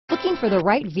Looking for the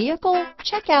right vehicle?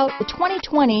 Check out the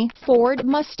 2020 Ford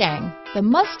Mustang. The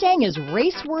Mustang is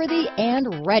race-worthy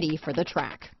and ready for the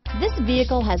track. This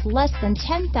vehicle has less than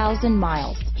 10,000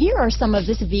 miles. Here are some of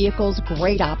this vehicle's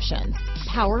great options: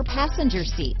 power passenger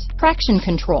seat, traction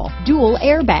control, dual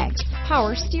airbags,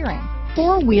 power steering,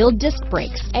 four-wheel disc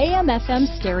brakes, AM/FM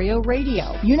stereo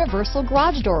radio, universal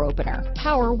garage door opener,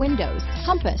 power windows,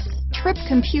 compass, trip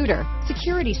computer,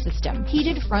 security system,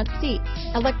 heated front seats,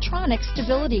 electronic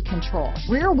stability control,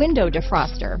 rear window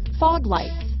defroster, fog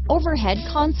lights, overhead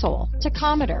console,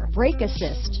 tachometer, brake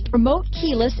assist, remote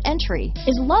keyless entry.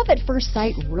 Is love at first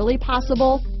sight really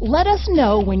possible? Let us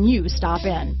know when you stop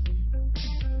in.